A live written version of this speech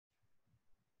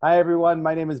Hi, everyone.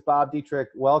 My name is Bob Dietrich.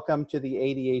 Welcome to the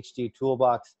ADHD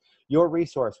Toolbox, your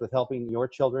resource with helping your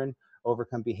children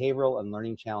overcome behavioral and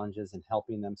learning challenges and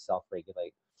helping them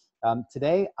self-regulate.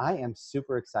 Today, I am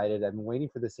super excited. I've been waiting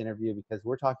for this interview because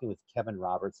we're talking with Kevin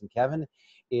Roberts, and Kevin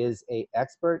is an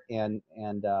expert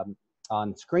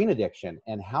on screen addiction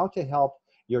and how to help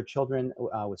your children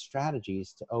with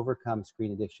strategies to overcome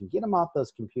screen addiction. Get them off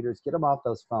those computers, get them off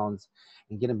those phones,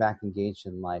 and get them back engaged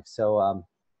in life. So,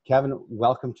 Kevin,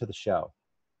 welcome to the show.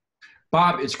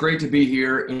 Bob, it's great to be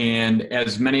here. And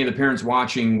as many of the parents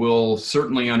watching will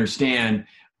certainly understand,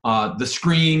 the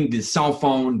screen, the cell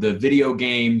phone, the video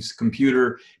games,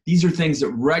 computer, these are things that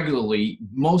regularly,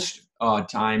 most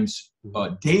times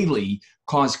daily,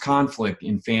 cause conflict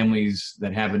in families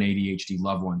that have an ADHD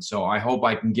loved one. So I hope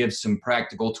I can give some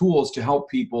practical tools to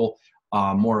help people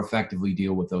more effectively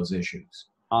deal with those issues.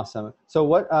 Awesome. So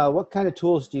what kind of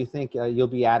tools do you think you'll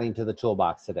be adding to the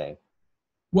toolbox today?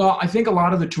 Well, I think a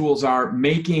lot of the tools are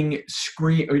making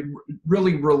screen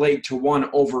really relate to one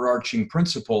overarching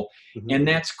principle, and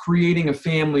that's creating a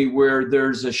family where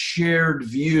there's a shared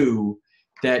view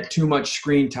that too much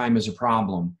screen time is a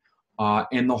problem,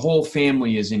 and the whole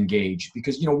family is engaged.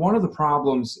 Because, you know, one of the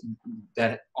problems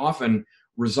that often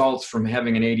results from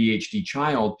having an ADHD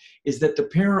child is that the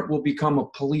parent will become a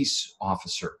police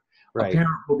officer. Right. A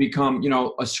parent will become, you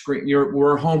know,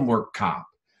 we're a homework cop,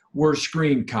 we're a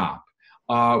screen cop,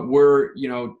 we're, you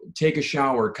know, take a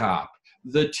shower cop,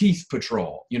 the teeth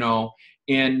patrol, you know,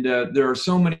 and there are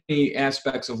so many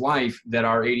aspects of life that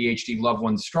our ADHD loved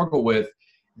ones struggle with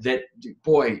that,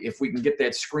 boy, if we can get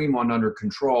that screen one under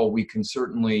control, we can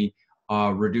certainly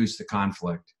reduce the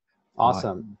conflict.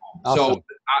 Awesome. So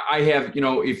I have, you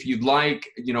know, if you'd like,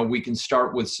 you know, we can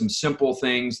start with some simple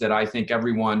things that I think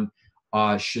everyone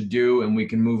should do, and we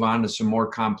can move on to some more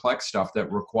complex stuff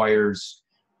that requires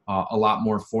a lot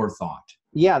more forethought.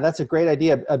 Yeah, that's a great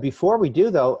idea. Before we do,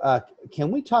 though,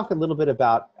 can we talk a little bit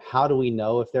about how do we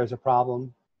know if there's a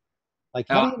problem? Like,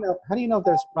 how do you know if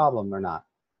there's a problem or not?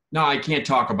 No, I can't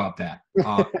talk about that.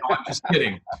 No, I'm just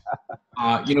kidding.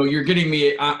 You know, you're getting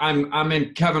me. I'm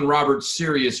in Kevin Roberts'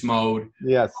 serious mode.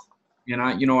 Yes.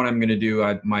 And you know what I'm going to do?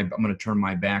 I'm going to turn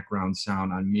my background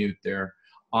sound on mute there.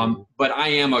 But I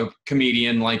am a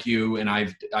comedian like you, and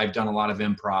I've done a lot of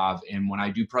improv. And when I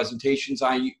do presentations,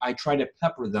 I try to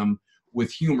pepper them with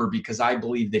humor, because I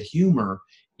believe that humor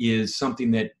is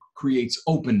something that creates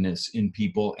openness in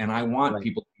people. And I want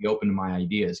people to be open to my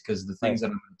ideas, because the things that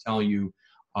I'm going to tell you,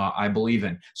 I believe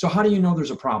in. So how do you know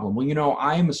there's a problem? Well, you know,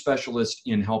 I am a specialist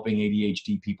in helping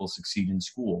ADHD people succeed in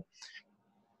school.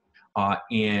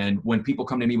 And when people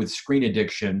come to me with screen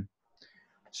addiction,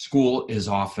 school is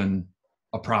often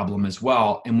a problem as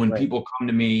well. And when people come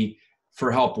to me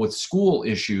for help with school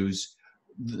issues,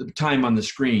 the time on the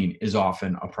screen is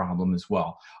often a problem as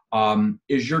well.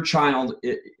 Is your child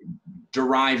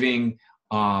deriving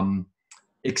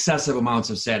excessive amounts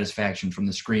of satisfaction from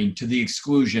the screen to the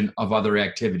exclusion of other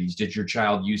activities? Did your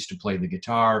child used to play the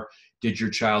guitar? Did your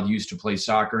child used to play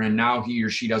soccer? And now he or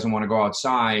she doesn't want to go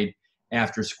outside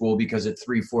after school because at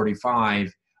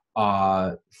 3:45,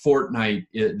 the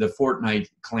Fortnite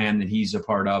clan that he's a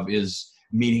part of is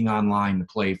meeting online to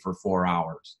play for 4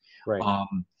 hours. Right.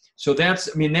 So that's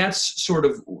sort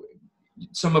of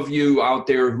some of you out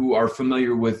there who are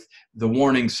familiar with the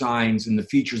warning signs and the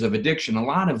features of addiction. A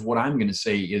lot of what I'm going to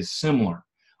say is similar.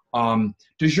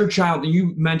 Does your child,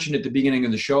 you mentioned at the beginning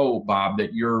of the show, Bob,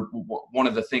 that one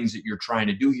of the things that you're trying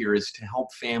to do here is to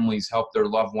help families help their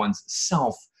loved ones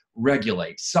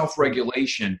self-regulate.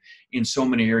 Self-regulation in so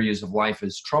many areas of life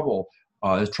is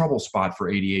a trouble spot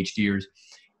for ADHDers.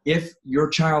 If your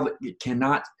child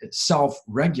cannot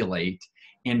self-regulate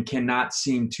and cannot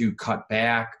seem to cut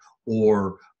back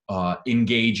or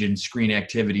engage in screen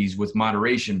activities with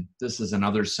moderation, this is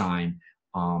another sign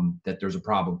that there's a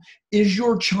problem. Is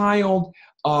your child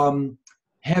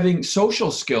having social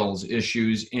skills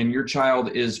issues, and your child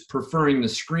is preferring the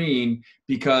screen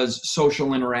because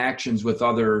social interactions with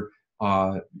other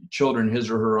children his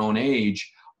or her own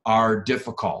age are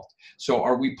difficult? So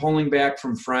are we pulling back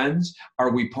from friends?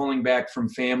 Are we pulling back from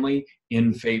family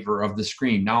in favor of the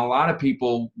screen? Now, a lot of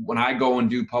people, when I go and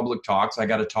do public talks, I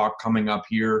got a talk coming up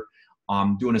here,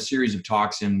 doing a series of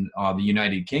talks in the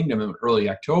United Kingdom in early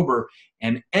October.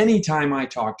 And anytime I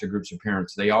talk to groups of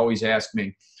parents, they always ask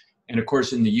me, and of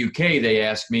course in the UK, they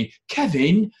ask me,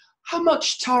 Kevin, how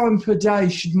much time per day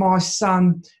should my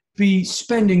son be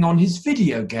spending on his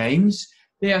video games?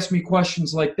 They ask me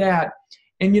questions like that.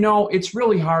 And, you know, it's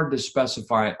really hard to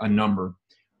specify a number,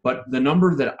 but the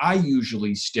number that I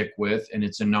usually stick with, and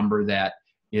it's a number that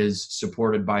is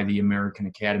supported by the American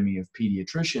Academy of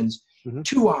Pediatricians, Mm-hmm.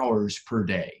 2 hours per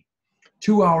day.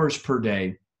 2 hours per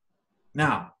day.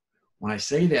 Now, when I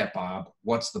say that, Bob,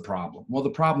 what's the problem? Well, the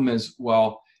problem is,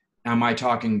 well, am I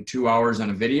talking 2 hours on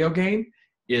a video game?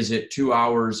 Is it 2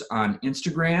 hours on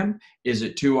Instagram? Is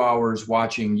it 2 hours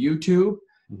watching YouTube?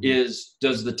 Mm-hmm.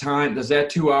 Does that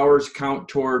 2 hours count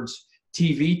towards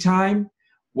TV time?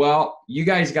 Well, you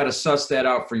guys got to suss that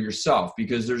out for yourself,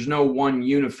 because there's no one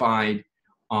unified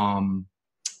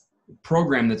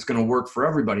program that's going to work for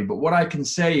everybody. But what I can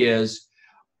say is,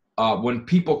 when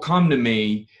people come to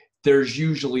me, there's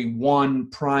usually one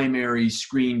primary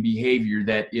screen behavior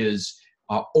that is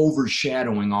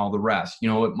overshadowing all the rest. You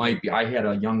know, it might be, I had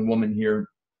a young woman here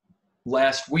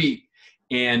last week,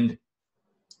 and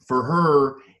for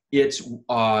her, it's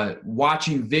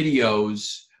watching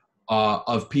videos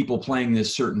of people playing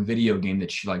this certain video game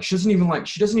that she likes. She doesn't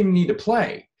even need to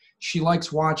play. She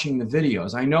likes watching the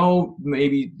videos. I know,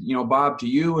 maybe, you know, Bob, to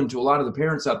you and to a lot of the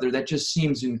parents out there, that just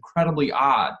seems incredibly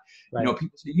odd. Right. You know,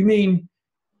 people say, you mean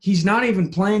he's not even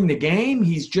playing the game?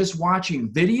 He's just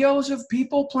watching videos of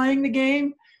people playing the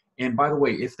game? And by the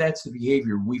way, if that's the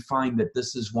behavior, we find that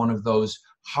this is one of those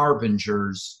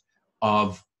harbingers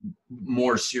of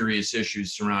more serious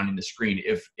issues surrounding the screen.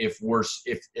 If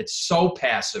it's so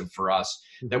passive for us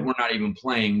that we're not even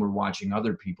playing, we're watching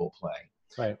other people play.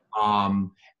 Right.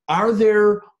 Are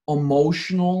there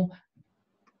emotional,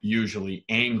 usually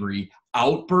angry,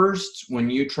 outbursts when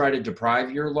you try to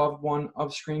deprive your loved one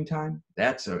of screen time?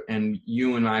 And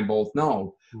you and I both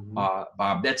know,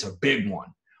 Bob, that's a big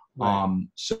one. Right.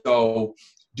 So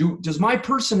does my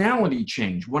personality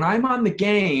change when I'm on the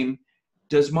game?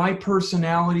 Does my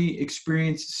personality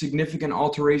experience significant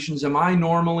alterations? Am I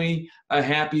normally a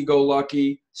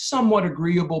happy-go-lucky, somewhat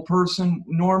agreeable person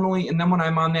normally? And then when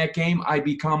I'm on that game, I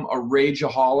become a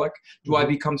rageaholic? Do I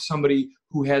become somebody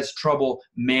who has trouble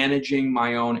managing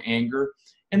my own anger?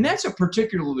 And that's a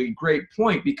particularly great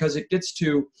point, because it gets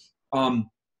to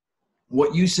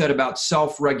what you said about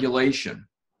self-regulation.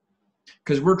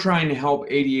 Because we're trying to help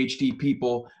ADHD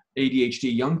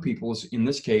young people in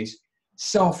this case,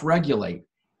 self-regulate.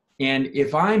 And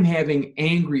if I'm having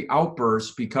angry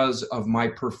outbursts because of my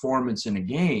performance in a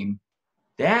game,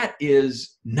 that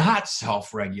is not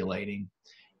self-regulating.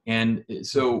 And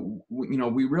so, you know,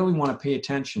 we really want to pay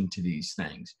attention to these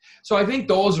things. So I think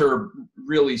those are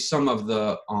really some of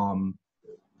the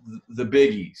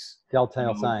biggies.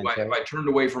 Telltale signs. Have I turned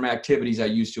away from activities I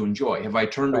used to enjoy? Have I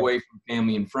turned away from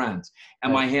family and friends?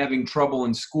 Am I having trouble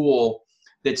in school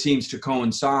that seems to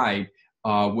coincide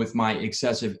with my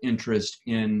excessive interest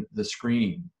in the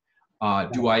screen?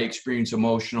 Do I experience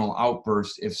emotional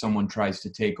outbursts if someone tries to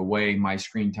take away my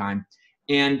screen time?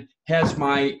 And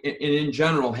in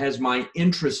general, has my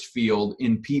interest field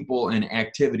in people and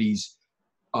activities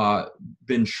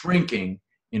been shrinking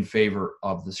in favor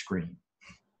of the screen?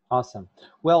 Awesome.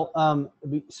 Well,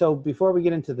 so before we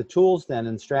get into the tools then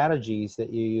and strategies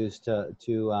that you use to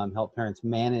help parents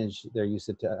manage their use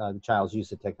of the child's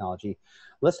use of technology,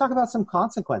 let's talk about some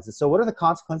consequences. So what are the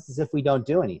consequences if we don't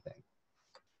do anything?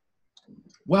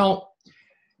 Well,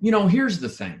 you know, here's the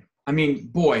thing. I mean,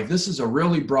 boy, this is a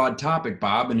really broad topic,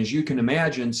 Bob. And as you can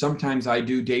imagine, sometimes I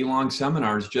do day-long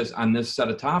seminars just on this set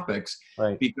of topics,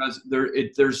 right, because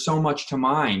there's so much to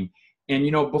mine. And,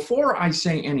 you know, before I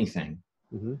say anything,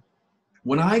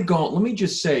 when I go, let me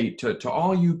just say to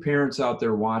all you parents out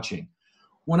there watching,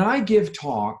 when I give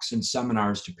talks and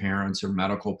seminars to parents or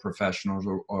medical professionals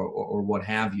or what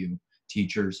have you,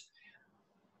 teachers,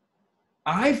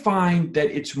 I find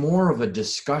that it's more of a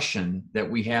discussion that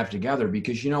we have together,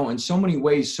 because, you know, in so many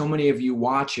ways, so many of you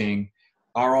watching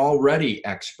are already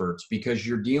experts because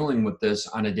you're dealing with this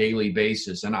on a daily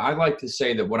basis. And I like to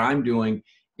say that what I'm doing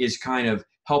is kind of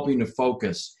helping to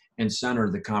focus and center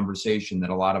the conversation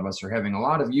that a lot of us are having. A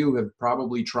lot of you have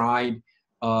probably tried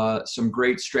some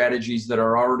great strategies that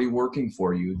are already working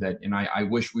for you, and I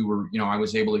wish we were, you know, I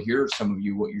was able to hear some of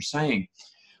you, what you're saying.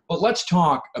 But let's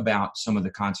talk about some of the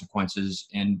consequences,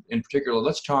 and in particular,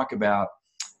 let's talk about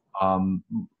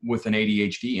with an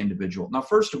ADHD individual. Now,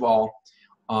 first of all,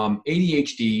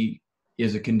 ADHD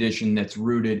is a condition that's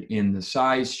rooted in the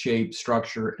size, shape,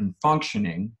 structure, and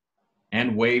functioning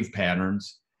and wave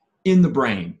patterns in the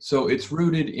brain. So it's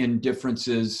rooted in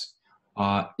differences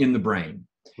in the brain.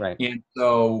 Right. And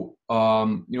so,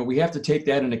 you know, we have to take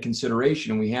that into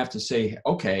consideration, and we have to say,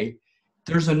 okay,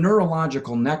 there's a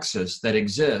neurological nexus that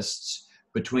exists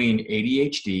between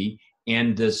ADHD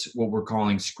and this, what we're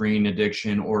calling screen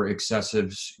addiction or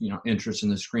excessive, you know, interest in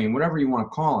the screen, whatever you want to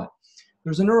call it.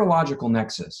 There's a neurological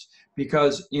nexus,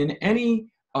 because in any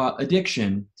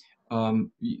addiction,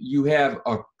 you have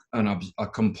a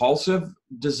compulsive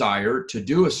desire to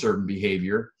do a certain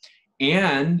behavior,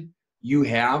 And you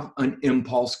have an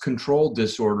impulse control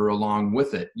disorder along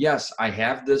with it. Yes, I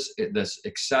have this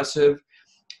excessive,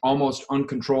 almost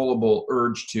uncontrollable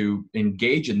urge to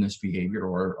engage in this behavior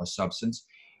or a substance,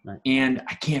 Right. and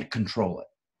I can't control it.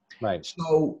 Right.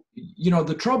 So,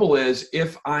 the trouble is,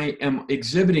 if I am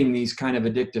exhibiting these kind of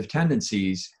addictive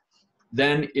tendencies,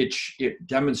 then it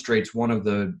demonstrates one of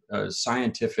the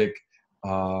scientific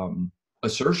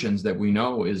assertions that we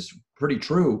know is pretty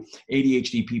true.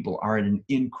 ADHD people are at an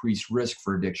increased risk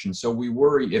for addiction. So we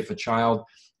worry if a child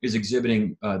is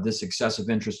exhibiting this excessive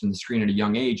interest in the screen at a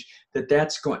young age,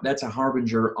 that's a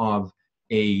harbinger of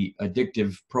a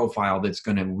addictive profile that's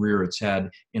going to rear its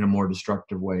head in a more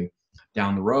destructive way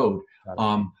down the road.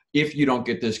 If you don't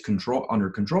get this under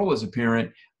control as a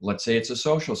parent, let's say it's a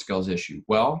social skills issue.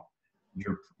 Well,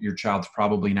 your child's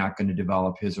probably not going to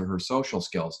develop his or her social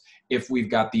skills. If we've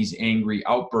got these angry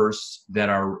outbursts that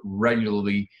are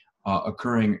regularly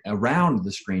occurring around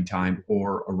the screen time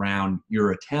or around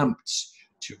your attempts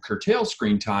to curtail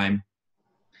screen time,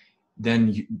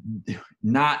 then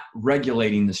not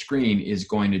regulating the screen is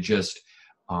going to just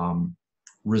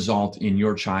result in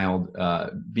your child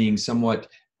being somewhat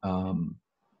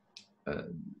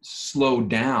slowed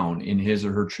down in his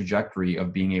or her trajectory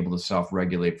of being able to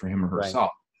self-regulate for him or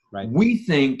herself. Right. We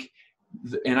think,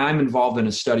 and I'm involved in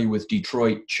a study with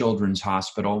Detroit Children's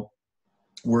Hospital.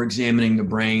 We're examining the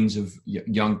brains of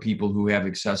young people who have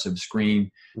excessive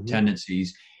screen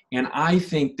tendencies. And I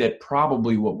think that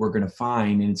probably what we're going to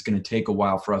find, and it's going to take a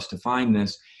while for us to find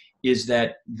this, is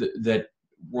that that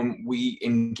when we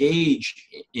engage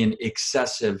in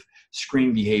excessive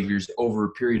screen behaviors over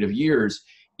a period of years,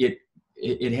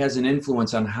 it has an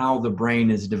influence on how the brain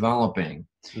is developing.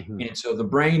 And so the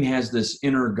brain has this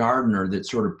inner gardener that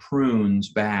sort of prunes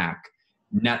back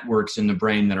networks in the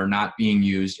brain that are not being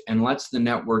used and lets the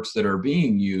networks that are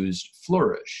being used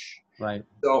flourish. Right.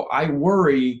 So I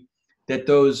worry that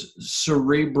those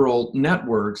cerebral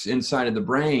networks inside of the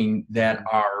brain that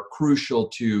are crucial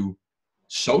to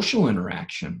social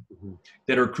interaction,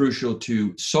 that are crucial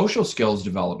to social skills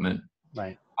development,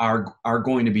 are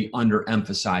going to be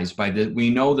underemphasized by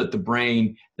we know that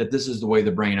that this is the way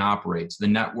the brain operates. The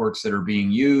networks that are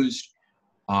being used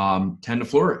tend to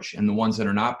flourish, and the ones that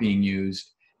are not being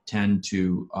used tend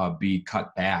to be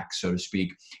cut back, so to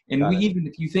speak. And even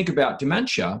if you think about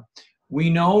dementia,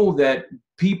 we know that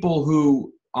people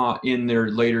who in their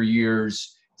later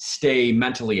years stay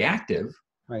mentally active,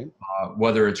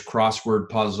 whether it's crossword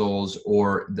puzzles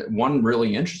or one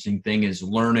really interesting thing is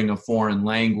learning a foreign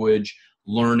language,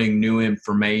 learning new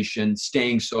information,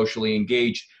 staying socially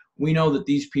engaged. We know that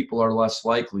these people are less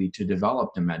likely to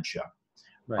develop dementia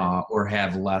or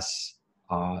have less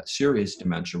serious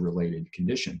dementia-related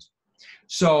conditions.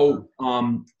 So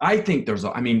I think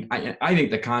I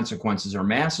think the consequences are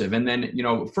massive. And then,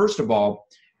 first of all,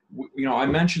 I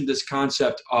mentioned this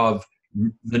concept of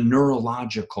the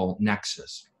neurological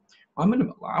nexus. I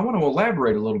want to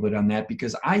elaborate a little bit on that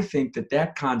because I think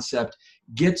that concept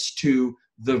gets to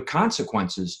the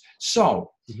consequences.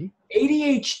 So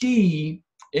ADHD,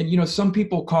 and some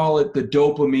people call it the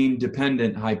dopamine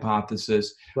dependent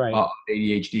hypothesis of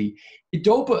ADHD.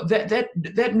 That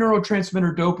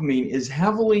neurotransmitter dopamine is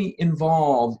heavily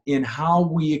involved in how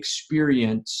we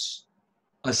experience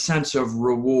a sense of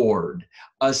reward,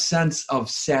 a sense of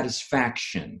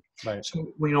satisfaction.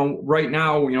 So, right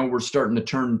now, we're starting to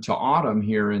turn to autumn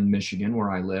here in Michigan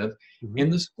where I live,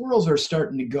 and the squirrels are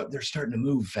starting to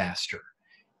move faster.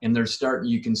 And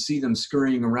you can see them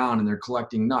scurrying around and they're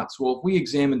collecting nuts. Well, if we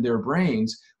examined their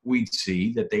brains, we'd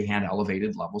see that they had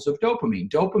elevated levels of dopamine.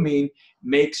 Dopamine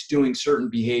makes doing certain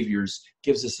behaviors,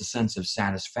 gives us a sense of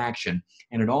satisfaction,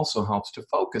 and it also helps to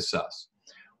focus us.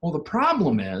 Well, the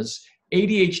problem is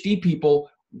ADHD people,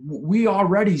 we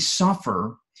already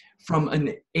suffer from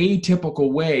an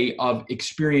atypical way of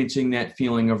experiencing that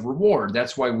feeling of reward.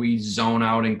 That's why we zone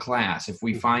out in class. If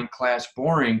we find class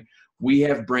boring, we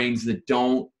have brains that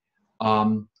don't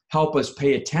help us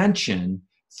pay attention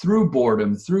through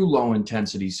boredom, through low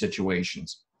intensity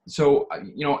situations. So,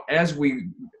 that's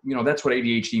what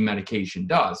ADHD medication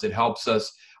does. It helps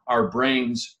our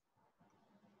brains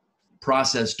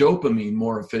process dopamine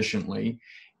more efficiently.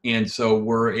 And so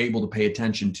we're able to pay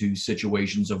attention to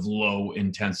situations of low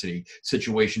intensity,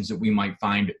 situations that we might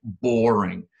find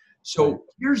boring. So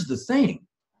here's the thing.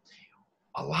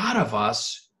 A lot of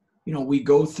us, we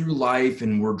go through life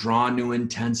and we're drawn to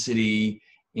intensity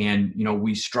and,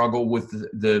 we struggle with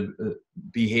the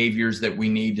behaviors that we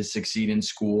need to succeed in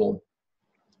school,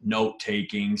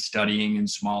 note-taking, studying in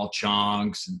small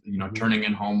chunks, turning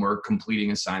in homework,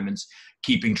 completing assignments,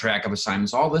 keeping track of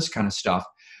assignments, all this kind of stuff.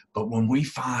 But when we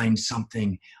find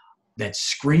something that's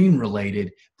screen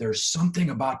related, there's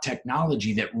something about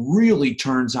technology that really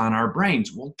turns on our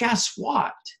brains. Well, guess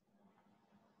what?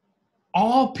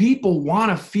 All people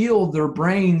want to feel their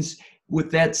brains with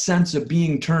that sense of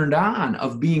being turned on,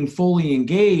 of being fully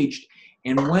engaged.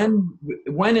 And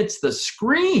when it's the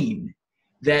screen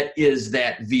that is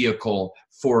that vehicle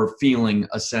for feeling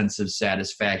a sense of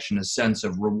satisfaction, a sense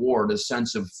of reward, a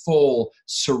sense of full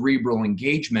cerebral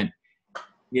engagement,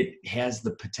 it has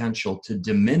the potential to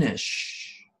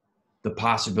diminish the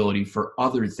possibility for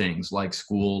other things like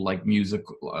school, like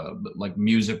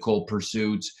musical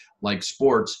pursuits, like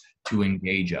sports, to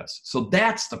engage us. So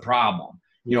that's the problem.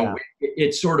 You know,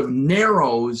 it sort of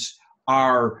narrows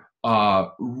our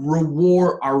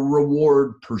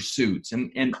reward pursuits.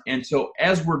 And so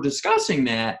as we're discussing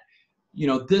that, you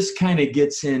know, this kind of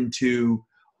gets into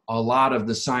a lot of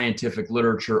the scientific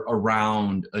literature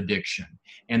around addiction.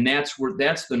 And that's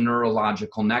the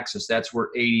neurological nexus. That's where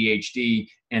ADHD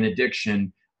and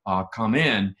addiction come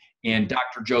in. And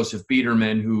Dr. Joseph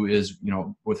Biederman, who is, you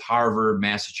know, with Harvard,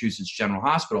 Massachusetts General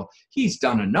Hospital, he's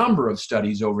done a number of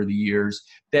studies over the years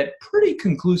that pretty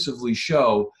conclusively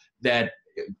show that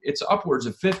it's upwards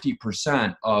of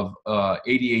 50% of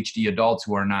ADHD adults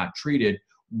who are not treated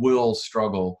will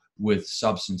struggle with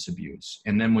substance abuse.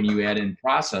 And then when you add in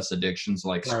process addictions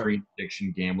like screen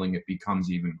addiction, gambling, it becomes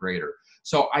even greater.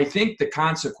 So I think the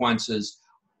consequences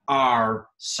are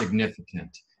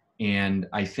significant. And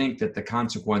I think that the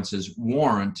consequences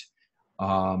warrant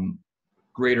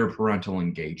greater parental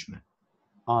engagement.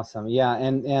 Awesome. Yeah.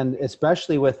 And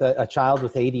especially with a child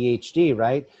with ADHD,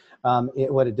 right?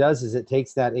 What it does is it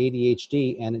takes that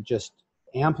ADHD and it just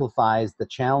amplifies the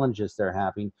challenges they're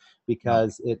having,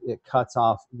 because it cuts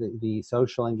off the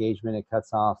social engagement. It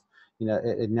cuts off, you know,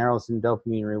 it narrows in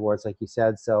dopamine rewards, like you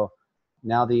said. So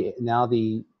now the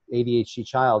ADHD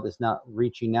child is not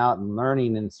reaching out and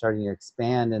learning and starting to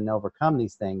expand and overcome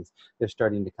these things. They're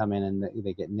starting to come in and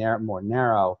they get more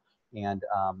narrow, and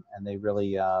they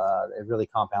really it really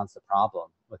compounds the problem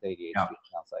with ADHD. Yeah. It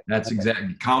sounds like that's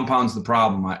exactly compounds the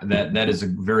problem. That is a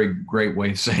very great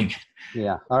way of saying it.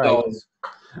 Yeah. All right.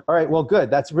 All right. Well,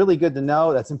 good. That's really good to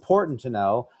know. That's important to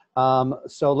know.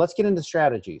 So let's get into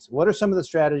strategies. What are some of the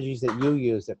strategies that you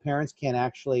use that parents can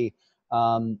actually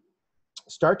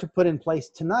start to put in place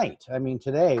tonight? I mean,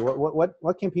 today,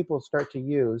 what can people start to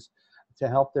use to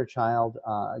help their child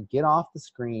get off the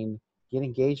screen, get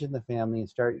engaged in the family, and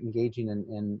start engaging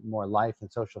in more life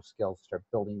and social skills, start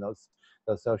building those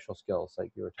social skills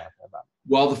like you were talking about?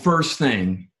 Well, the first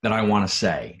thing that I want to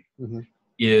say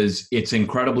is it's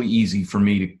incredibly easy for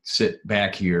me to sit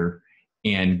back here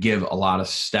and give a lot of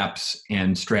steps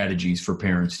and strategies for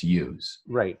parents to use.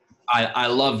 Right. I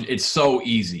love it's so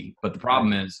easy, but the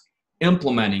problem is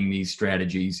implementing these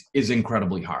strategies is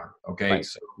incredibly hard. Okay. Right.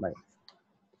 So right.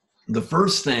 The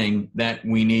first thing that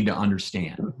we need to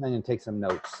understand. I'm going to take some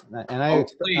notes. And I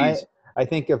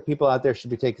think if people out there should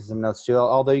be taking some notes too,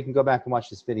 although you can go back and watch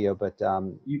this video, but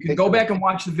you can go back and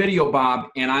watch the video, Bob,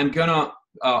 and I'm going to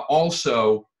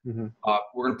also, we're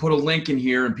going to put a link in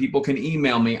here and people can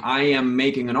email me. I am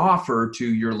making an offer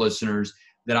to your listeners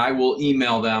that I will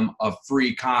email them a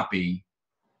free copy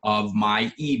of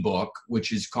my ebook,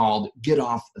 which is called Get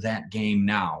Off That Game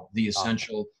Now, the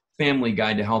Essential Family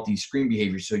Guide to Healthy Screen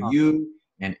Behavior. So you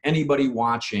and anybody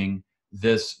watching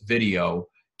this video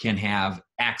can have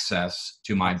access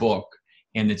to my book.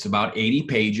 And it's about 80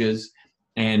 pages.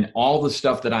 And all the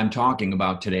stuff that I'm talking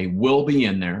about today will be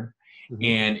in there.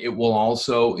 And it will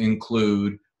also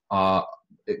include,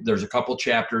 there's a couple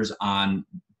chapters on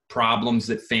problems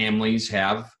that families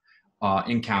have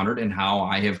encountered and how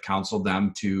I have counseled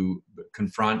them to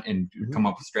confront and come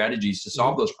up with strategies to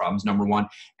solve those problems, number one.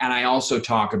 And I also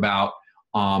talk about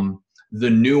the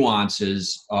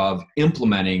nuances of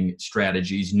implementing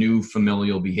strategies, new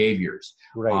familial behaviors.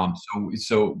 Right.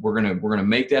 So we're gonna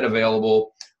make that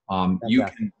available. The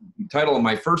title of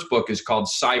my first book is called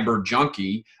Cyber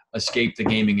Junkie: Escape the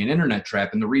Gaming and Internet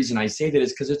Trap. And the reason I say that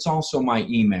is because it's also my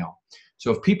email.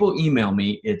 So if people email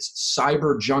me, it's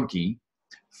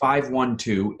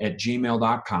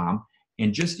cyberjunkie512@gmail.com,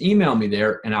 and just email me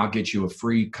there and I'll get you a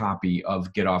free copy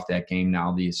of Get Off That Game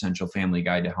Now, the Essential Family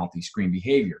Guide to Healthy Screen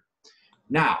Behavior.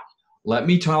 Now, let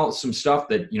me tell some stuff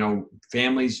that, you know,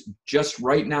 families just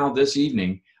right now this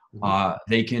evening,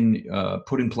 they can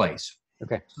put in place.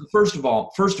 Okay. So first of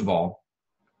all,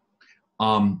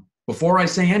 before I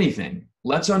say anything,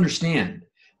 let's understand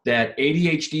that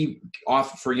ADHD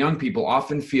for young people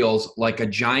often feels like a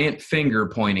giant finger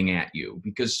pointing at you,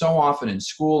 because so often in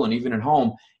school and even at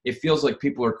home, it feels like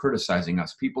people are criticizing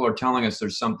us. People are telling us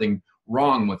there's something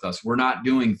wrong with us. We're not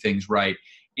doing things right.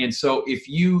 And so if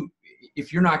you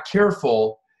if you're not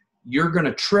careful, you're going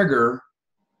to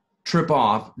trip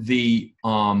off the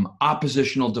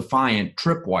oppositional defiant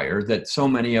tripwire that so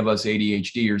many of us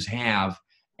ADHDers have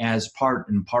as part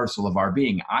and parcel of our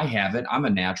being. I have it. I'm a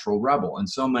natural rebel, and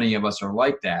so many of us are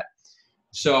like that.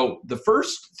 So the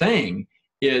first thing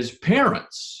is,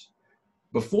 parents,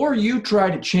 before you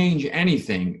try to change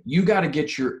anything, you got to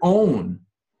get your own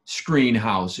screen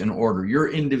house in order,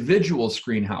 your individual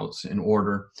screen house in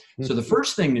order. So the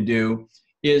first thing to do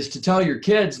is to tell your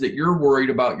kids that you're worried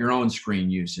about your own screen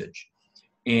usage,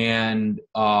 and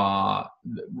tell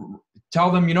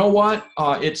them, you know what,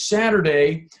 it's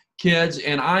Saturday, kids,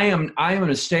 and I am going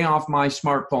to stay off my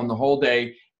smartphone the whole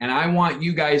day, and I want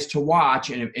you guys to watch,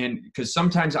 and because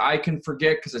sometimes I can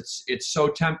forget because it's so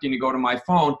tempting to go to my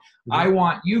phone. I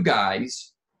want you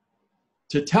guys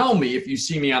to tell me if you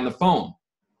see me on the phone.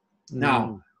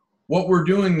 Now, what we're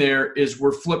doing there is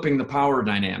we're flipping the power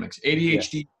dynamics.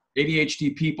 ADHD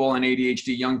people and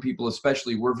ADHD young people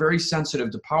especially, we're very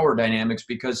sensitive to power dynamics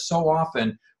because so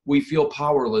often we feel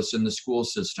powerless in the school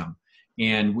system.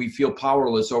 And we feel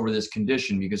powerless over this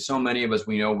condition because so many of us,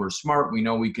 we know we're smart, we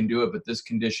know we can do it, but this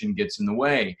condition gets in the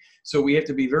way. So we have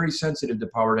to be very sensitive to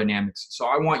power dynamics. So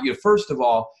I want you, first of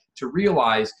all, to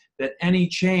realize that any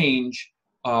change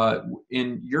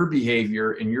in your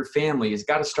behavior, in your family, has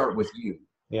got to start with you.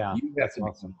 Yeah, that's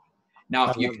awesome. Now,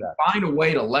 if you can find a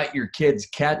way to let your kids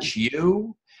catch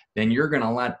you, then you're going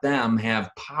to let them have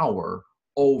power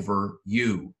over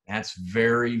you. That's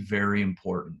very, very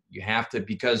important. You have to,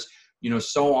 because,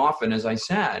 so often, as I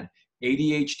said,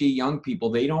 ADHD young people,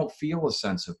 they don't feel a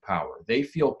sense of power. They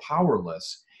feel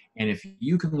powerless. And if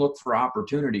you can look for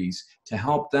opportunities to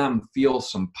help them feel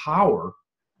some power,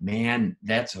 man,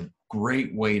 that's a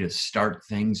great way to start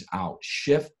things out.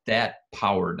 Shift that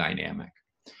power dynamic.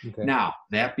 Okay. Now,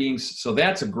 so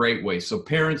that's a great way. So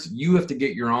parents, you have to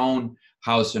get your own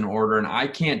house in order. And I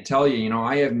can't tell you,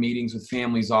 I have meetings with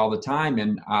families all the time.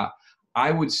 And I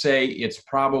would say it's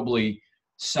probably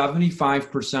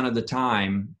 75% of the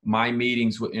time, in my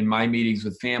meetings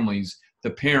with families, the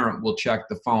parent will check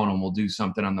the phone and will do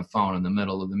something on the phone in the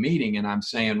middle of the meeting. And I'm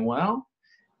saying, well,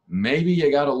 maybe you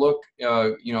got to look,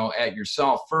 at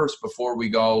yourself first before we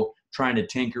go trying to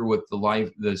tinker with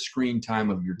the screen time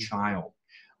of your child.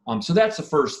 So that's the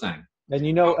first thing. And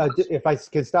if I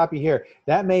can stop you here,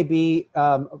 that may be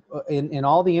in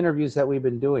all the interviews that we've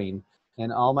been doing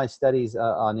and all my studies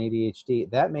on ADHD,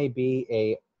 that may be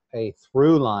a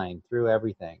through line through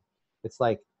everything. It's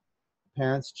like,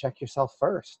 parents, check yourself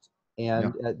first.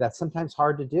 And that's sometimes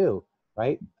hard to do,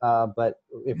 right? But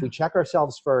if we check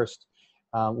ourselves first,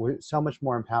 we're so much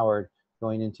more empowered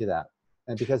going into that.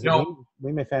 And because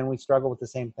we may find we struggle with the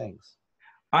same things.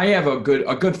 I have a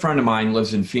good friend of mine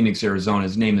lives in Phoenix, Arizona.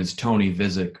 His name is Tony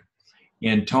Visick.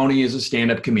 And Tony is a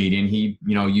stand-up comedian. He,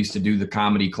 used to do the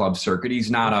comedy club circuit. He's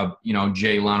not a,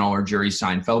 Jay Leno or Jerry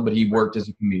Seinfeld, but he worked as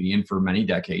a comedian for many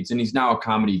decades. And he's now a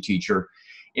comedy teacher.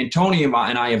 And Tony and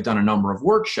I have done a number of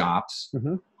workshops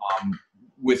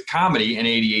with comedy and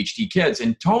ADHD kids.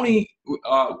 And Tony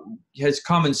has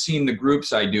come and seen the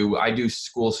groups I do. I do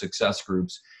school success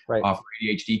groups. Right. For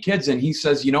ADHD kids. And he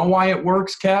says, you know why it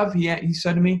works, Kev? He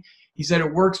said to me, he said,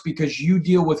 it works because you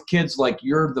deal with kids like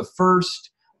you're the first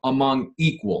among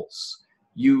equals.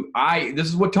 This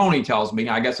is what Tony tells me.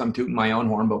 I guess I'm tooting my own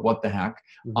horn, but what the heck?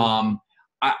 Mm-hmm.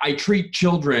 I treat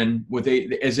children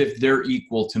as if they're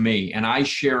equal to me. And I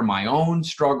share my own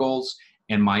struggles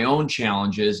and my own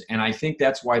challenges. And I think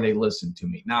that's why they listen to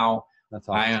me. Now, that's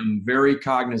awesome. I am very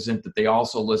cognizant that they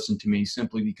also listen to me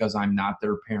simply because I'm not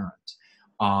their parent.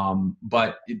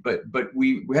 But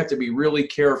we have to be really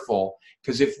careful,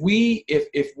 because if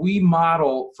we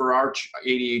model for our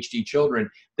ADHD children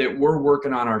that we're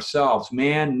working on ourselves,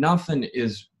 man, nothing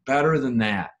is better than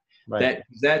that. Right.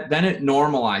 That then it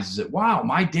normalizes it. Wow,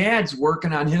 my dad's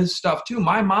working on his stuff too.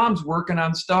 My mom's working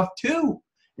on stuff too.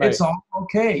 Right. It's all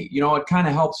okay. It kind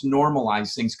of helps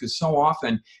normalize things, because so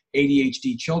often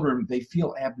ADHD children, they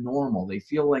feel abnormal. They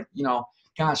feel like,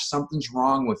 gosh, something's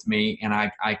wrong with me, and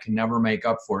I can never make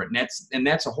up for it. And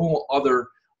that's a whole other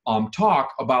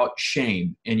talk about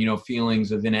shame and,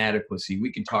 feelings of inadequacy.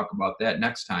 We can talk about that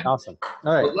next time. Awesome.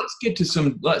 All right. But let's get to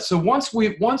so once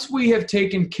we have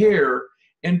taken care,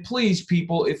 and please,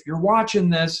 people, if you're watching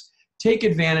this, take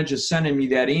advantage of sending me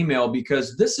that email,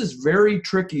 because this is very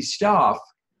tricky stuff.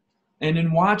 And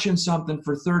in watching something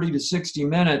for 30 to 60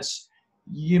 minutes,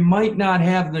 you might not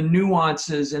have the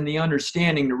nuances and the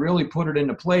understanding to really put it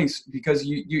into place, because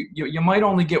you might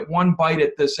only get one bite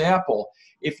at this apple.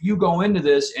 If you go into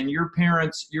this and your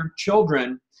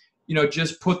children,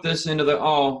 just put this into the,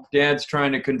 oh, dad's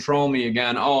trying to control me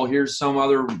again. Oh, here's some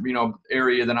other,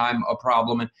 area that I'm a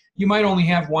problem. And you might only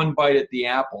have one bite at the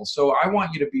apple. So I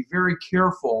want you to be very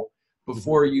careful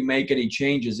before you make any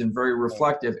changes and very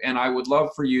reflective. And I would love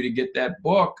for you to get that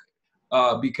book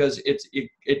because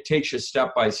it takes you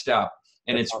step by step,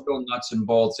 and it's real nuts and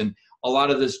bolts. And a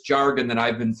lot of this jargon that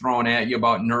I've been throwing at you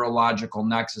about neurological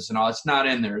nexus and all, it's not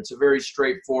in there. It's a very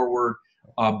straightforward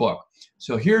book.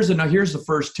 So here's the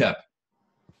first tip: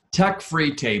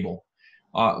 tech-free table.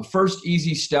 First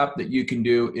easy step that you can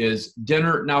do is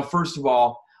dinner. Now, first of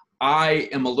all, I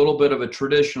am a little bit of a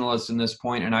traditionalist in this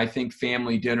point, and I think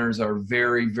family dinners are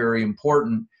very, very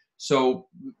important. So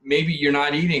maybe you're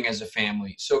not eating as a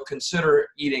family. So consider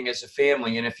eating as a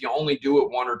family. And if you only do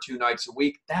it 1 or 2 nights a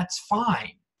week, that's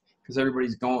fine, because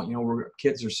everybody's going,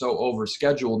 kids are so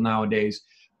overscheduled nowadays.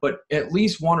 But at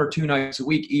least 1 or 2 nights a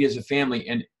week, eat as a family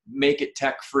and make it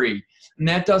tech-free. And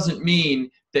that doesn't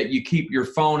mean that you keep your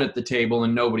phone at the table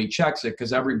and nobody checks it,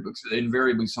 because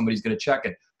invariably somebody's going to check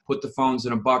it. Put the phones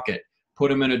in a bucket, put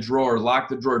them in a drawer, lock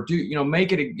the drawer.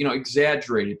 Make it,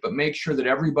 exaggerate it, but make sure that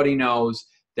everybody knows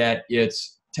that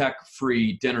it's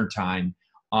tech-free dinner time.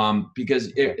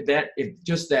 Because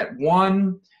just that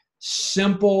one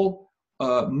simple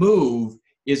move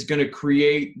is going to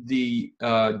create the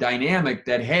dynamic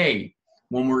that, hey,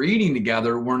 when we're eating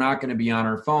together, we're not going to be on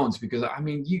our phones. Because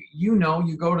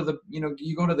you go to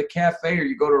the cafe or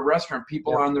you go to a restaurant,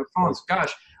 people are on their phones.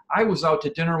 Gosh, I was out to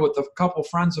dinner with a couple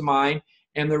friends of mine,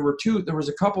 and there was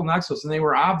a couple next to us, and they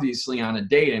were obviously on a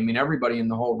date. Everybody in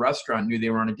the whole restaurant knew they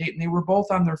were on a date, and they were both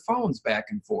on their phones back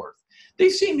and forth. They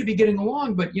seemed to be getting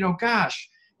along, but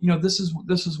this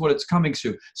is what it's coming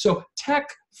to. So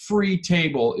tech-free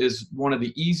table is one of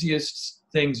the easiest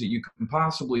things that you can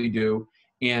possibly do.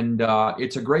 And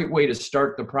it's a great way to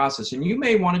start the process. And you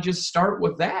may want to just start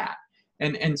with that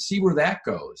and see where that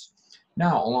goes.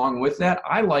 Now, along with that,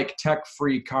 I like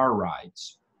tech-free car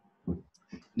rides.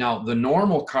 Now, the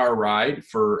normal car ride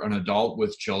for an adult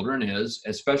with children is,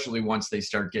 especially once they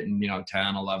start getting,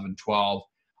 10, 11, 12,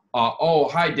 oh,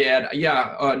 hi, Dad.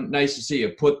 Yeah, nice to see you.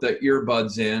 Put the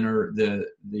earbuds in, or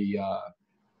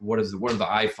what are the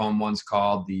iPhone ones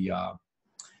called?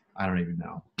 I don't even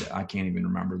know. I can't even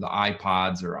remember. The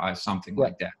iPods or something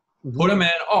like that. Mm-hmm. Put them in.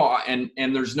 Oh, and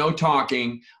there's no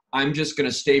talking. I'm just going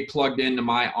to stay plugged into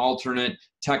my alternate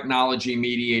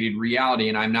technology-mediated reality,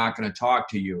 and I'm not going to talk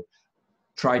to you.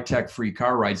 Try tech-free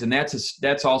car rides. And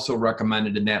that's also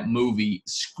recommended in that movie,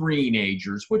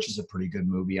 Screenagers, which is a pretty good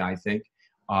movie, I think,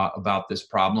 about this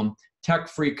problem.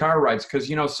 Tech-free car rides, because,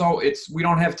 so we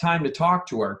don't have time to talk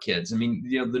to our kids.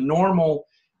 The normal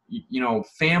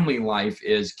family life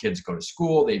is kids go to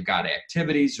school, they've got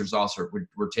activities. There's also,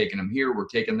 we're taking them here, we're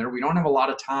taking there. We don't have a lot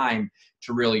of time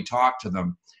to really talk to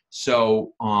them.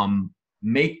 So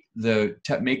make the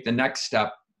next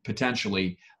step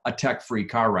potentially a tech-free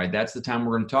car ride. That's the time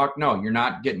we're going to talk. No, you're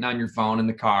not getting on your phone in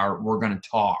the car. We're going to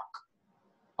talk.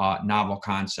 Novel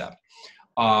concept.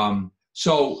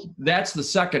 So that's the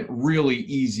second really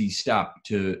easy step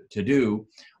to do.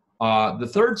 The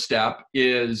third step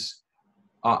is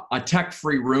a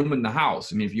tech-free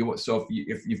if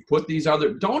you've put these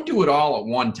don't do it all at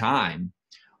one time.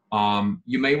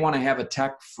 You may want to have a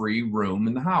tech-free room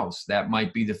in the house. That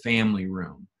might be the family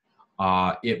room.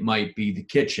 It might be the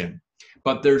kitchen.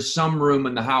 But there's some room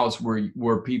in the house where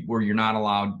you're not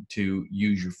allowed to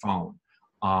use your phone.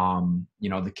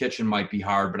 The kitchen might be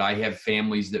hard, but I have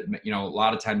families that, a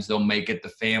lot of times they'll make it the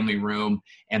family room,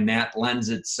 and that lends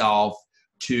itself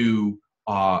to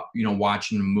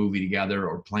watching a movie together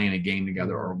or playing a game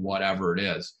together or whatever it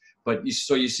is. But you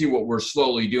see what we're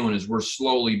slowly doing is we're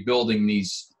slowly building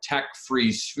these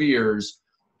tech-free spheres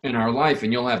in our life,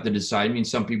 and you'll have to decide.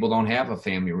 Some people don't have a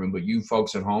family room, but you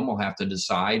folks at home will have to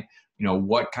decide,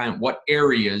 what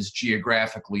areas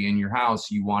geographically in your house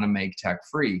you want to make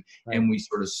tech-free. Right. And we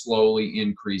sort of slowly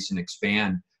increase and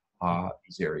expand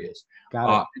these areas.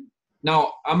 Got it.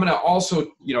 Now, I'm going to also,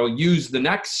 use the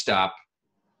next step,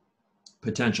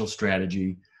 potential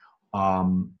strategy,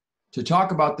 to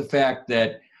talk about the fact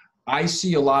that I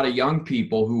see a lot of young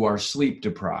people who are sleep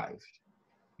deprived.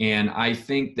 And I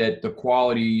think that the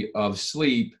quality of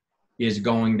sleep is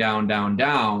going down, down,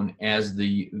 down as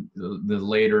the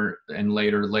later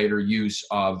use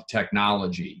of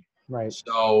technology. Right.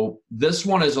 So this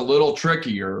one is a little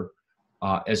trickier,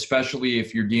 especially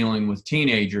if you're dealing with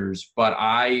teenagers. But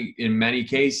in many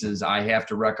cases, I have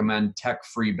to recommend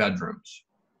tech-free bedrooms,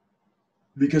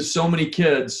 because so many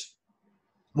kids,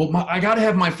 I got to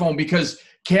have my phone because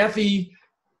Kathy,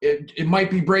 it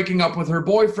might be breaking up with her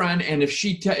boyfriend, and if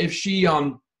she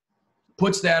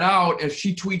puts that out, if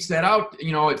she tweets that out,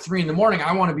 you know, at 3 a.m,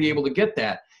 I want to be able to get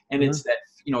that. And it's that,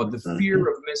 you know, the fear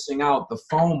of missing out, the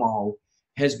FOMO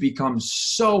has become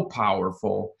so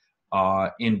powerful.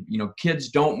 And, you know, kids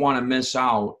don't want to miss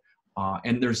out.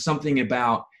 And there's something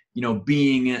about, you know,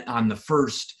 being on the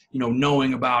first, you know,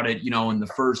 knowing about it, you know, in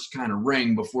the first kind of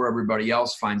ring before everybody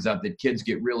else finds out, that kids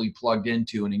get really plugged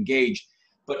into and engaged.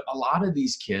 But a lot of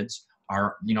these kids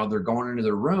are, you know, they're going into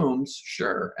their rooms,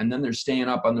 sure, and then they're staying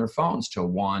up on their phones till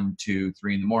 1, 2,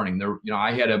 3 in the morning. They're, you know,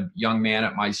 I had a young man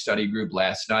at my study group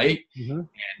last night, and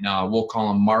we'll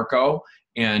call him Marco.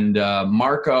 And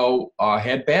Marco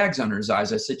had bags under his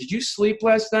eyes. I said, "Did you sleep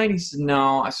last night?" He said,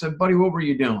 "No." I said, "Buddy, what were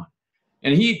you doing?"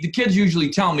 And the kids usually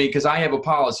tell me, because I have a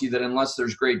policy that unless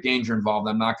there's great danger involved,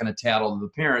 I'm not going to tattle to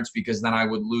the parents, because then I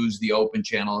would lose the open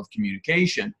channel of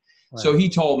communication. Right. So he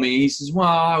told me, he says, "Well,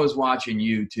 I was watching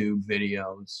YouTube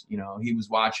videos." You know, he was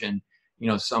watching, you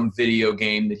know, some video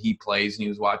game that he plays, and he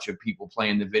was watching people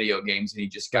playing the video games, and he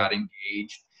just got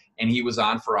engaged. And he was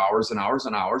on for hours and hours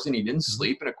and hours, and he didn't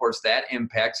sleep. And of course, that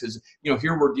impacts his, you know,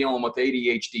 here we're dealing with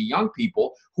ADHD young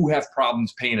people who have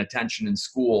problems paying attention in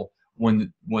school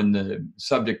when the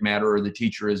subject matter or the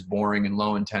teacher is boring and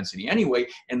low intensity anyway.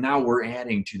 And now we're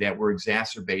adding to that, we're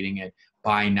exacerbating it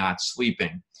by not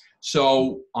sleeping.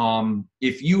 So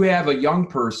if you have a young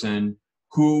person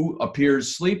who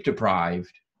appears sleep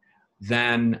deprived,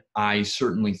 then I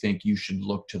certainly think you should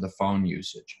look to the phone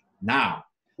usage. Now,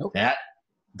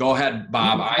 go ahead,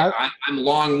 Bob. I'm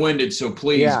long-winded, so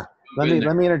please. Yeah, let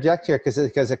me interject here,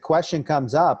 because a question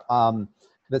comes up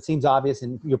that seems obvious,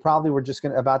 and you probably were just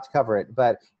about to cover it.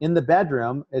 But in the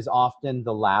bedroom is often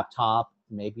the laptop,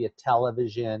 maybe a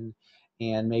television,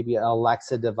 and maybe an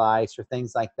Alexa device or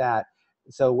things like that.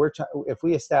 So if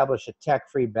we establish a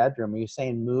tech-free bedroom, are you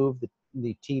saying move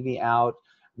the TV out,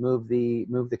 move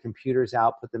the computers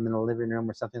out, put them in the living room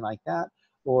or something like that?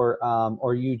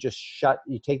 Or you just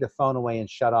you take the phone away and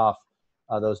shut off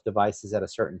those devices at a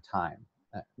certain time?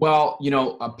 Well, you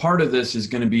know, a part of this is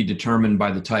going to be determined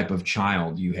by the type of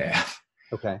child you have.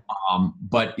 Okay.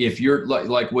 But if you're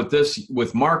like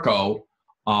with Marco,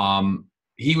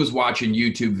 he was watching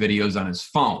YouTube videos on his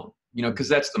phone, you know, because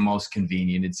that's the most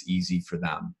convenient. It's easy for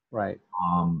them. Right.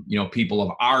 You know, people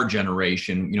of our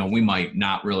generation, you know, we might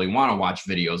not really want to watch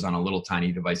videos on a little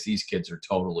tiny device. These kids are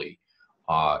totally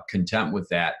content with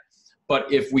that. But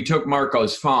if we took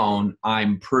Marco's phone,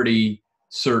 I'm pretty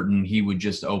certain he would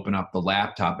just open up the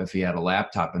laptop if he had a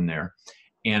laptop in there.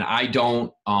 And I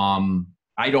don't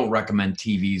recommend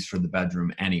TVs for the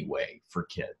bedroom anyway for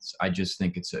kids. I just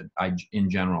think in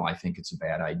general, I think it's a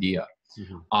bad idea.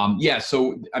 Yeah.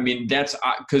 So, I mean, that's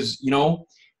because, you know,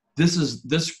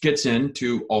 this gets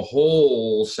into a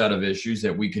whole set of issues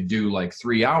that we could do like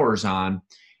 3 hours on.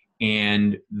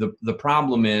 And the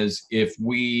problem is, if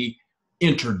we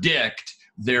interdict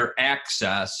their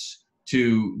access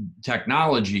to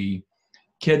technology,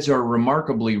 kids are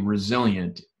remarkably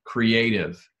resilient,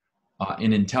 creative,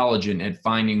 and intelligent at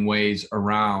finding ways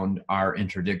around our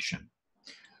interdiction.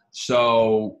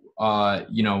 So,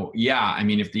 you know, yeah, I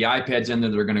mean, if the iPad's in there,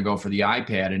 they're going to go for the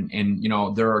iPad. And, you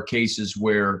know, there are cases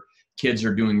where kids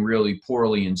are doing really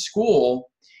poorly in school,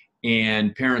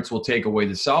 and parents will take away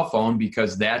the cell phone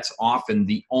because that's often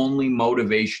the only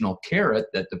motivational carrot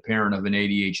that the parent of an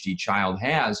ADHD child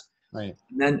has. Right.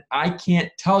 And then I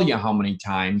can't tell you how many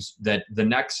times that the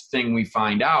next thing we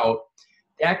find out,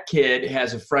 that kid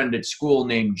has a friend at school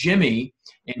named Jimmy,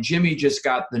 and Jimmy just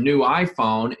got the new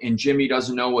iPhone, and Jimmy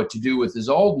doesn't know what to do with his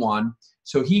old one.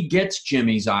 So he gets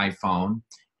Jimmy's iPhone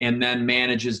and then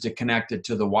manages to connect it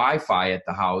to the Wi-Fi at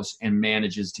the house, and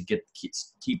manages to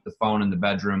keep the phone in the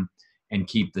bedroom and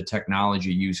keep the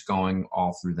technology use going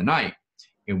all through the night,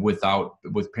 and with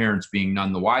parents being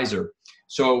none the wiser.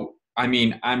 So, I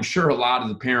mean, I'm sure a lot of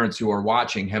the parents who are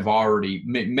watching have already,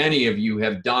 many of you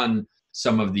have done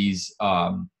some of these,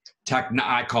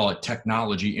 I call it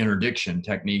technology interdiction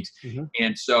techniques.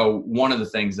 And so one of the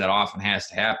things that often has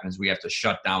to happen is we have to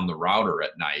shut down the router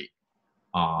at night,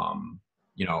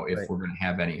 you know, if we're going to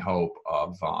have any hope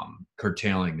of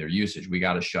curtailing their usage. We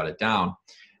got to shut it down.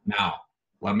 Now,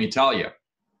 let me tell you,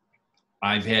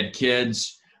 I've had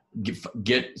kids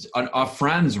get a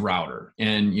friend's router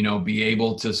and, you know, be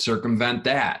able to circumvent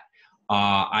that.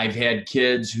 I've had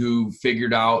kids who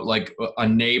figured out, like, a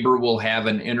neighbor will have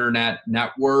an internet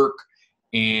network,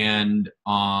 and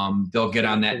they'll get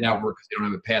on that network because they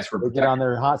don't have a password protector. They get on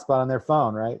their hotspot on their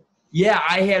phone, right? Yeah,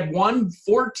 I had one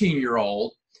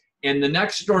 14-year-old, and the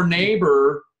next door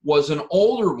neighbor was an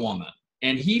older woman,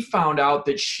 and he found out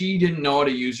that she didn't know how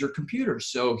to use her computer.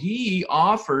 So he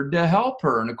offered to help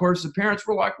her. And of course, the parents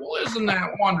were like, well, isn't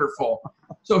that wonderful?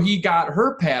 So he got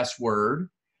her password,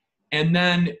 and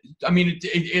then, I mean,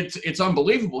 it's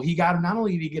unbelievable. He got, not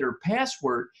only did he get her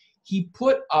password, he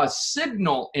put a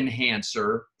signal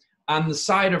enhancer on the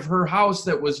side of her house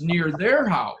that was near their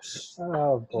house.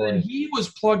 Oh, boy. And then he was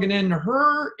plugging in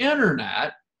her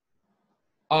internet.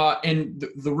 And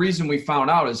the reason we found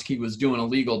out is he was doing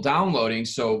illegal downloading.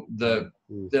 So the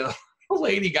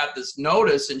lady got this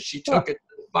notice, and she took it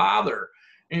to the father.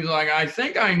 And he's like, I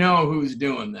think I know who's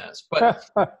doing this. But,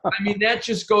 I mean, that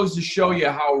just goes to show you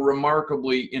how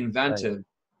remarkably inventive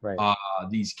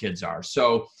these kids are.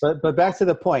 So, but back to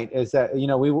the point is that, you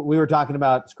know, we were talking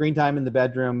about screen time in the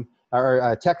bedroom,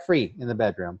 or tech-free in the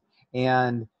bedroom.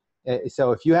 And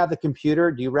so if you have the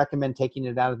computer, do you recommend taking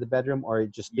it out of the bedroom, or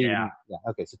just leaving? Yeah.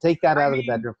 Okay. So take that out of the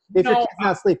bedroom. If your kid's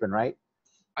not sleeping, right?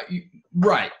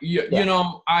 Right. You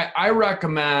know, I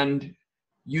recommend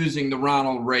using the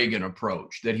Ronald Reagan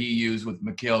approach that he used with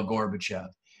Mikhail Gorbachev.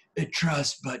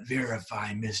 Trust but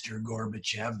verify, Mr.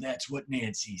 Gorbachev. That's what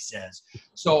Nancy says.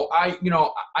 So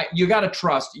you got to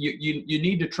trust. You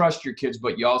need to trust your kids,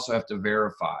 but you also have to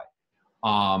verify.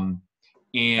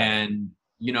 And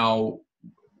you know,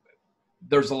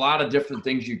 there's a lot of different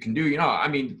things you can do. You know, I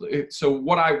mean, so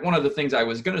one of the things I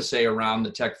was going to say around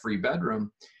the tech-free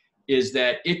bedroom is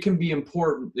that it can be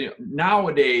important. You know,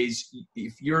 nowadays,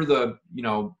 if you're the, you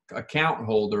know, account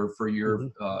holder for your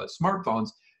smartphones,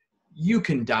 you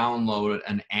can download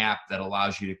an app that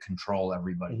allows you to control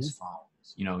everybody's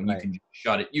phones. You know, and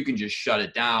you can just shut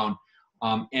it down.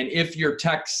 And if you're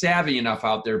tech savvy enough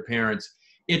out there, parents,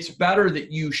 it's better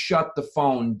that you shut the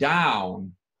phone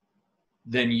down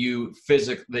than you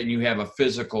have a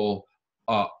physical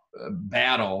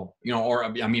battle, you know, or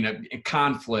I mean a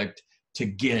conflict to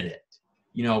get it,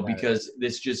 you know, because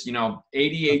it's just, you know,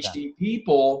 ADHD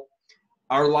people,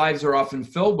 our lives are often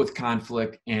filled with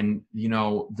conflict, and, you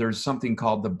know, there's something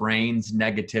called the brain's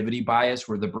negativity bias,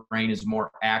 where the brain is more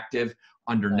active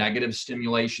under negative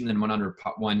stimulation than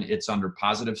when it's under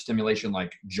positive stimulation,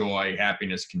 like joy,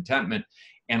 happiness, contentment.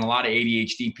 And a lot of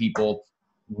ADHD people,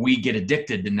 we get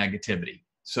addicted to negativity.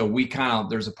 So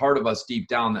there's a part of us deep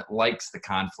down that likes the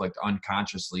conflict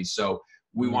unconsciously. So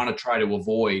we want to try to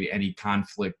avoid any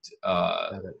conflict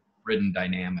ridden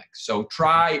dynamics. So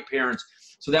try, parents.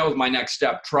 So that was my next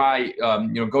step. Try, you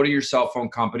know, go to your cell phone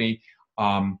company.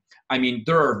 I mean,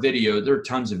 there are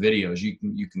tons of videos. You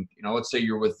can, you know, let's say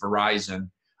you're with Verizon,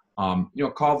 you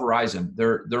know, call Verizon.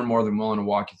 They're more than willing to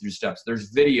walk you through steps.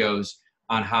 There's videos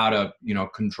on how to, you know,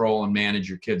 control and manage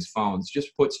your kids' phones.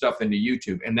 Just put stuff into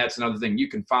YouTube. And that's another thing. You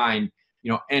can find,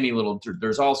 you know,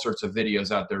 there's all sorts of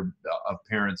videos out there of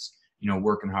parents, you know,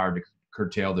 working hard to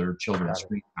curtail their children's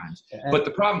screen times. But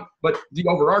the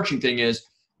overarching thing is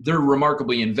they're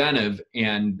remarkably inventive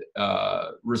and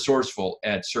resourceful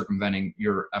at circumventing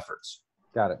your efforts.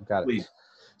 Got it. Please.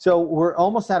 So we're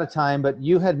almost out of time, but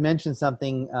you had mentioned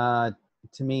something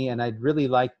to me, and I'd really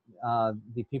like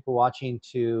the people watching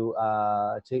to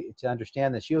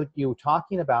understand this. You were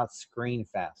talking about screen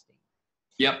fasting.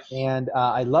 Yep. And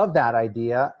I love that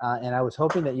idea, and I was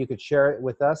hoping that you could share it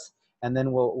with us, and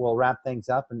then we'll wrap things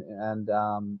up and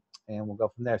we'll go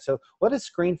from there. So what is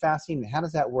screen fasting? How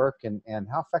does that work, and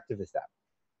how effective is that?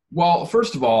 Well,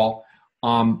 first of all,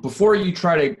 before you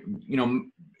try to, you know,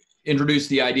 introduce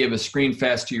the idea of a screen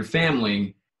fast to your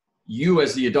family, you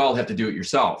as the adult have to do it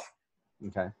yourself.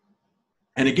 Okay.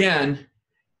 And again,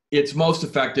 it's most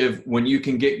effective when you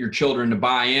can get your children to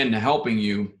buy in to helping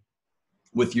you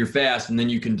with your fast, and then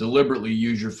you can deliberately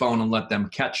use your phone and let them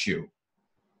catch you.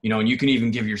 You know, and you can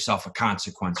even give yourself a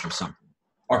consequence or something.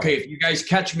 Okay, if you guys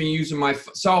catch me using my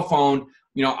cell phone,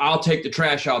 you know, I'll take the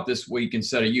trash out this week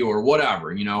instead of you, or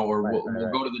whatever, you know, or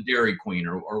we'll go to the Dairy Queen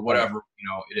or whatever, you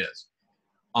know, it is.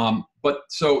 But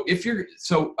so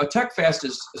a tech fast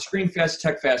is a screen fast,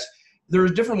 tech fast. There are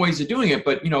different ways of doing it,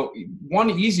 but, you know, one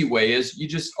easy way is you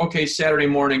just, Saturday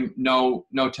morning, no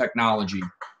technology.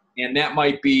 And that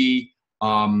might be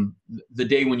the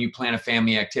day when you plan a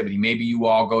family activity. Maybe you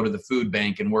all go to the food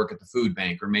bank and work at the food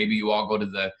bank, or maybe you all go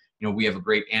to we have a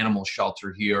great animal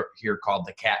shelter here called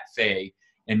the Cat Fe,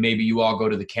 and maybe you all go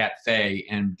to the Cat Fe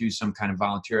and do some kind of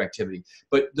volunteer activity.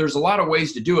 But there's a lot of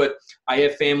ways to do it. I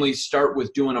have families start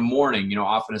with doing a morning, you know,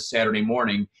 often a Saturday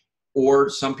morning, or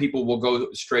some people will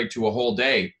go straight to a whole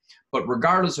day. But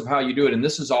regardless of how you do it, and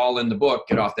this is all in the book,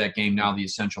 Get Off That Game Now, The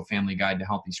Essential Family Guide to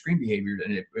Healthy Screen Behavior,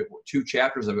 and 2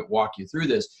 chapters of it walk you through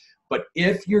this. But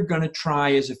if you're going to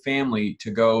try as a family to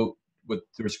go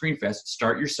through a screen fast,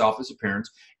 start yourself as a parent.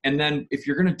 And then if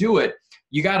you're going to do it,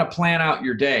 you got to plan out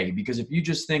your day, because if you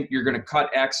just think you're going to cut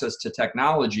access to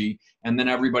technology and then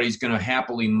everybody's going to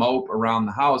happily mope around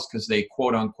the house because they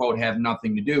quote unquote have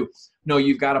nothing to do. No,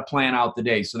 you've got to plan out the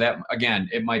day. So that, again,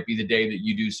 it might be the day that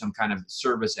you do some kind of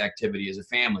service activity as a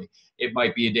family. It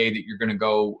might be a day that you're going to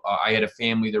go. I had a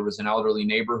family, there was an elderly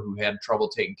neighbor who had trouble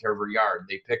taking care of her yard.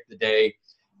 They picked the day,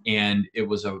 and it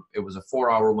was a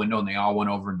 4-hour window, and they all went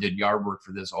over and did yard work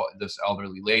for this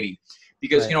elderly lady.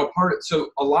 Because, Right.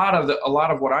 so a lot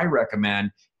of what I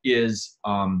recommend is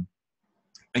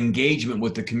engagement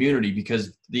with the community,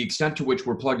 because the extent to which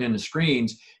we're plugged into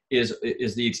screens is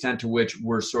the extent to which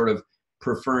we're sort of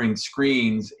preferring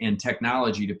screens and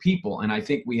technology to people. And I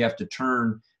think we have to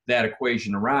turn that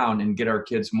equation around and get our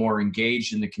kids more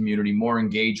engaged in the community, more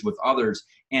engaged with others,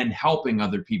 and helping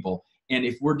other people. And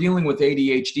if we're dealing with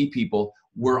ADHD people,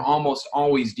 we're almost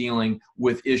always dealing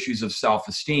with issues of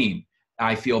self-esteem.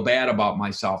 I feel bad about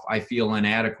myself. I feel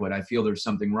inadequate. I feel there's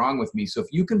something wrong with me. So if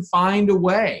you can find a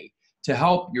way to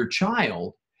help your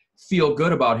child feel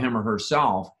good about him or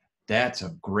herself, that's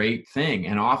a great thing.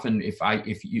 And often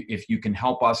if you can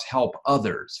help us help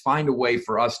others, find a way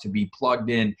for us to be plugged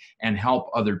in and help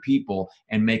other people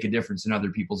and make a difference in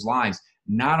other people's lives,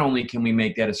 not only can we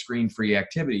make that a screen-free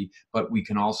activity, but we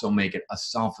can also make it a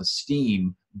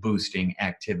self-esteem boosting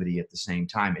activity at the same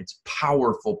time. It's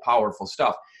powerful, powerful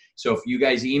stuff. So if you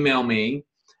guys email me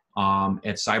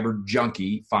at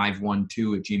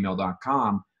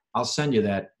cyberjunkie512@gmail.com, I'll send you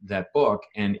that book,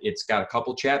 and it's got a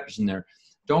couple chapters in there.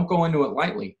 Don't go into it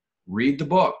lightly. Read the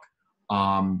book.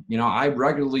 I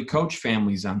regularly coach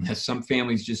families on this. Some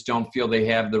families just don't feel they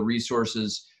have the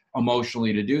resources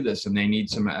emotionally to do this, and they need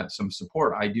some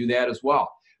support. I do that as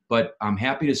well. But I'm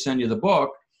happy to send you the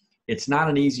book. It's not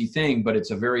an easy thing, but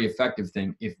it's a very effective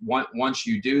thing. If once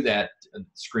you do that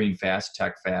screen fast,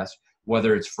 tech fast,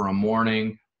 whether it's for a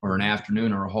morning or an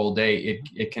afternoon or a whole day,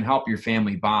 it can help your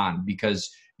family bond,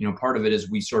 because part of it is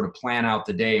we sort of plan out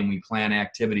the day and we plan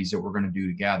activities that we're going to do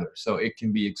together. So it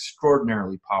can be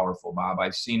extraordinarily powerful, Bob.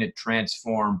 I've seen it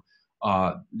transform,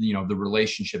 the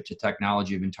relationship to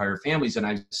technology of entire families, and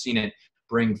I've seen it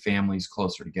bring families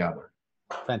closer together.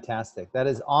 Fantastic. That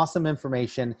is awesome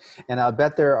information. And I'll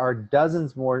bet there are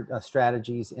dozens more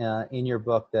strategies in your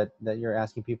book that you're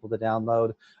asking people to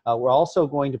download. We're also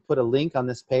going to put a link on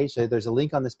this page. So there's a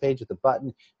link on this page with a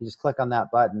button. You just click on that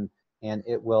button, and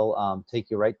it will take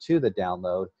you right to the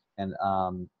download, and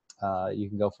you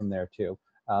can go from there too.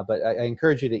 But I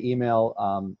encourage you to email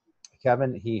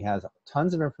Kevin. He has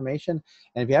tons of information,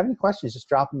 and if you have any questions, just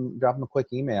drop him a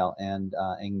quick email and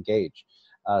engage.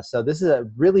 So this is a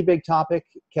really big topic,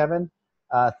 Kevin,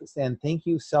 and thank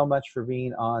you so much for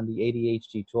being on the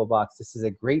ADHD Toolbox. This is a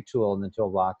great tool in the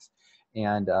toolbox,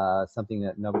 and something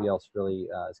that nobody else really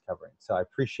is covering. So I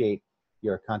appreciate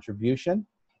your contribution.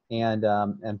 And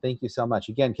thank you so much.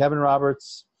 Again, Kevin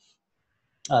Roberts,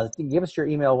 give us your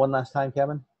email one last time,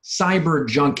 Kevin.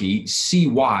 Cyberjunkie,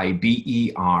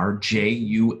 CYBERJUNKIE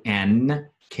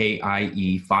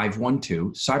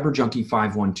 512,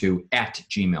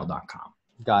 cyberjunkie512@gmail.com.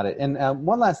 Got it. And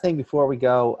one last thing before we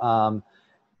go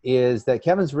is that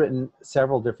Kevin's written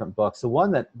several different books. The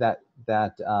one that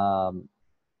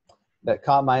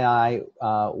caught my eye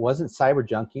wasn't Cyber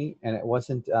Junkie, and it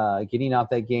wasn't Getting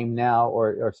Out That Game Now,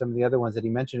 or some of the other ones that he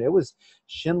mentioned. It was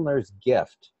Schindler's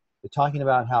Gift. We're talking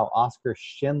about how Oskar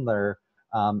Schindler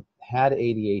had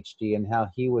ADHD and how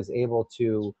he was able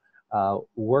to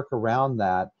work around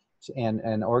that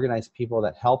and organize people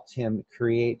that helped him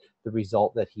create the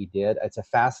result that he did. It's a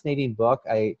fascinating book.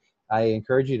 I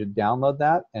encourage you to download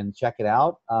that and check it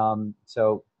out.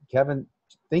 So Kevin,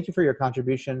 thank you for your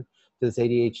contribution to this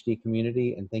ADHD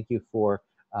community, and thank you for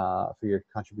your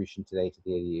contribution today to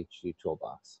the ADHD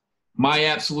Toolbox. My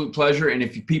absolute pleasure. And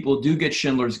if people do get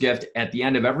Schindler's Gift, at the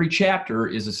end of every chapter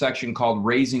is a section called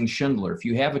Raising Schindler. If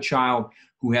you have a child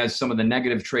who has some of the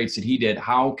negative traits that he did,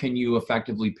 how can you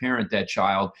effectively parent that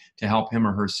child to help him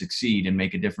or her succeed and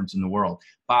make a difference in the world?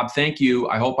 Bob, thank you.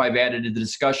 I hope I've added to the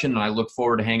discussion, and I look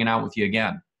forward to hanging out with you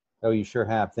again. Oh, you sure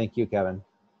have. Thank you, Kevin.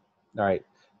 All right.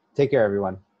 Take care,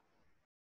 everyone.